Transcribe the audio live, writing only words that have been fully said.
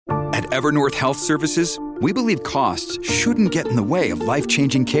At Evernorth Health Services, we believe costs shouldn't get in the way of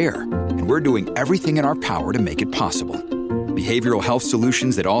life-changing care, and we're doing everything in our power to make it possible. Behavioral health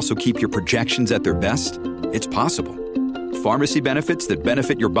solutions that also keep your projections at their best? It's possible. Pharmacy benefits that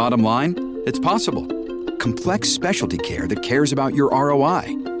benefit your bottom line? It's possible. Complex specialty care that cares about your ROI?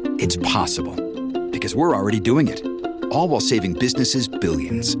 It's possible. Because we're already doing it. All while saving businesses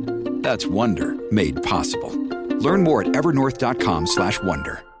billions. That's Wonder made possible. Learn more at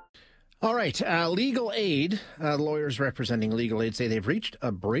evernorth.com/wonder. All right. Legal aid, lawyers representing legal aid say they've reached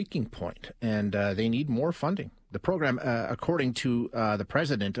a breaking point and they need more funding. The program, according to the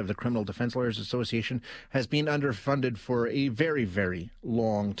president of the Criminal Defense Lawyers Association, has been underfunded for a very, very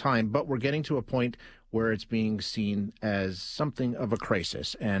long time. But we're getting to a point where it's being seen as something of a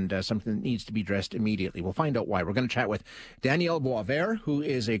crisis and something that needs to be addressed immediately. We'll find out why. We're going to chat with Danielle Boisvert, who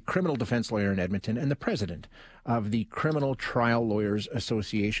is a criminal defense lawyer in Edmonton and the president of the Criminal Trial Lawyers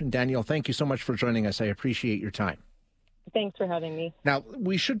Association. Danielle, thank you so much for joining us. I appreciate your time. Thanks for having me. Now,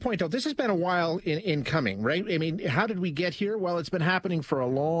 we should point out, this has been a while in coming, right? I mean, how did we get here? Well, it's been happening for a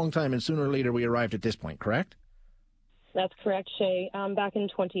long time, and sooner or later we arrived at this point, correct? That's correct, Shay. Back in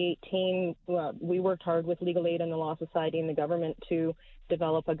 2018, we worked hard with Legal Aid and the Law Society and the government to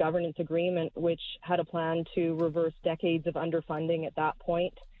develop a governance agreement which had a plan to reverse decades of underfunding at that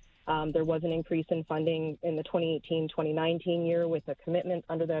point. There was an increase in funding in the 2018-2019 year with a commitment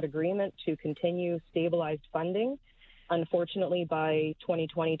under that agreement to continue stabilized funding. Unfortunately, by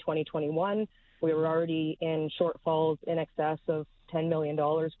 2020-2021, we were already in shortfalls in excess of $10 million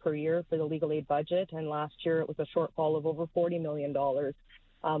per year for the legal aid budget, and last year it was a shortfall of over $40 million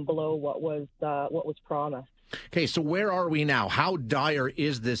below what was promised. Okay, so where are we now? How dire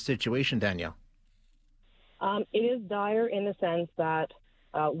is this situation, Danielle? It is dire in the sense that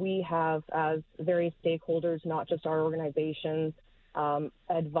we have, as various stakeholders, not just our organizations,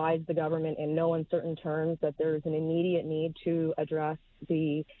 advised the government in no uncertain terms that there is an immediate need to address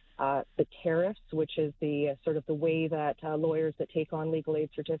the tariffs, which is the sort of the way that lawyers that take on legal aid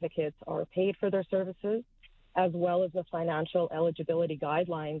certificates are paid for their services, as well as the financial eligibility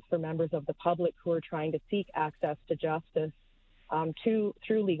guidelines for members of the public who are trying to seek access to justice through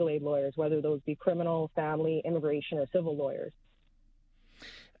legal aid lawyers, whether those be criminal, family, immigration, or civil lawyers.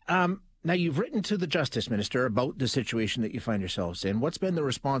 Now, you've written to the Justice Minister about the situation that you find yourselves in. What's been the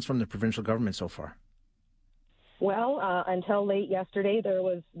response from the provincial government so far? Well, until late yesterday, there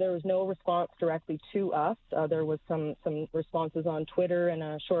was no response directly to us. There was some responses on Twitter and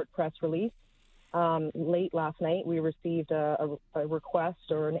a short press release. Late last night, we received a request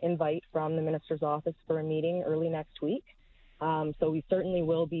or an invite from the minister's office for a meeting early next week. So we certainly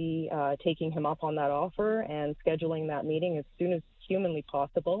will be taking him up on that offer and scheduling that meeting as soon as humanly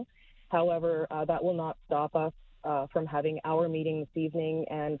possible. However, that will not stop us from having our meeting this evening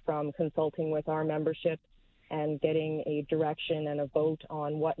and from consulting with our membership and getting a direction and a vote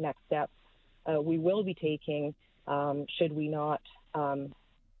on what next steps we will be taking should we not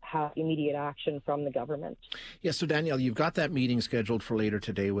have immediate action from the government. Yes, so Danielle, you've got that meeting scheduled for later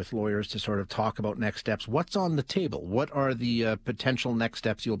today with lawyers to sort of talk about next steps. What's on the table? What are the potential next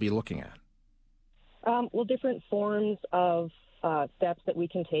steps you'll be looking at? Well, different forms of steps that we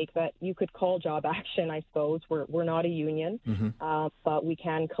can take that you could call job action, I suppose. We're not a union, but we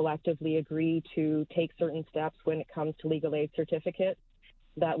can collectively agree to take certain steps when it comes to legal aid certificates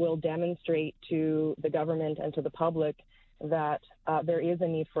that will demonstrate to the government and to the public that there is a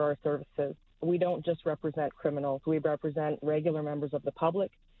need for our services. We don't just represent criminals. We represent regular members of the public.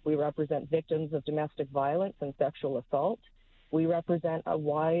 We represent victims of domestic violence and sexual assault. We represent a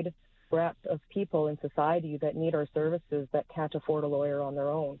wide breadth of people in society that need our services that can't afford a lawyer on their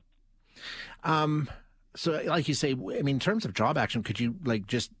own. So like you say, I mean, in terms of job action, could you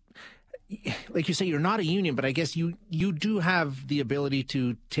like you say, you're not a union, but I guess you do have the ability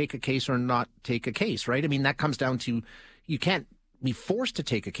to take a case or not take a case, right? I mean, that comes down to, you can't be forced to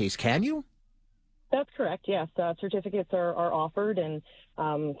take a case, can you? That's correct, yes. Certificates are offered, and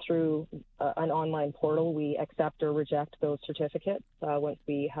through an online portal, we accept or reject those certificates once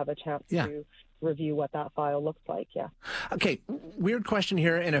we have a chance to review what that file looks like, yeah. Okay, weird question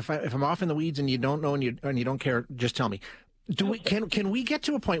here, and if I'm off in the weeds and you don't know and you don't care, just tell me. Can we get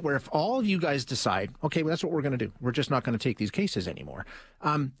to a point where if all of you guys decide, okay, well, that's what we're going to do, we're just not going to take these cases anymore,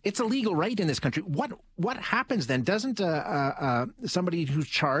 it's a legal right in this country. What happens then? Doesn't somebody who's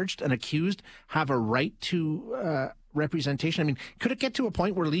charged and accused have a right to representation? I mean, could it get to a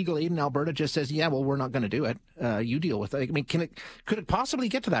point where legal aid in Alberta just says, yeah, well, we're not going to do it, you deal with it? I mean, could it possibly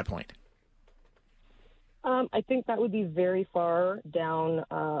get to that point? I think that would be very far down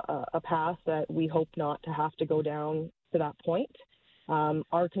a path that we hope not to have to go down to that point.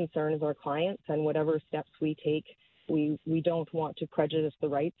 Our concern is our clients, and whatever steps we take, we don't want to prejudice the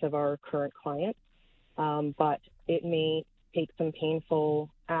rights of our current clients, but it may take some painful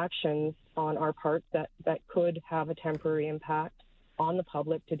actions on our part that could have a temporary impact on the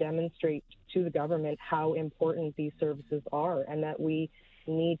public to demonstrate to the government how important these services are, and that we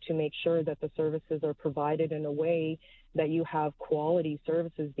need to make sure that the services are provided in a way that you have quality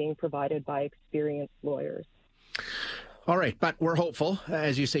services being provided by experienced lawyers. All right, but we're hopeful.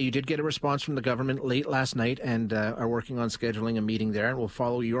 As you say, you did get a response from the government late last night and are working on scheduling a meeting there. And we'll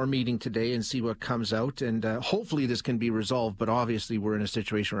follow your meeting today and see what comes out. And hopefully this can be resolved, but obviously we're in a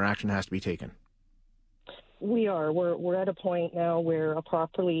situation where action has to be taken. We are. We're at a point now where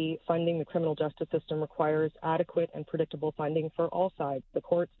properly funding the criminal justice system requires adequate and predictable funding for all sides, the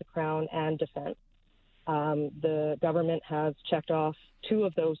courts, the Crown, and defense. The government has checked off 2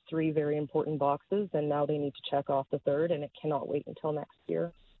 of those 3 very important boxes, and now they need to check off the 3rd, and it cannot wait until next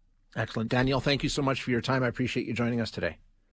year. Excellent. Danielle, thank you so much for your time. I appreciate you joining us today.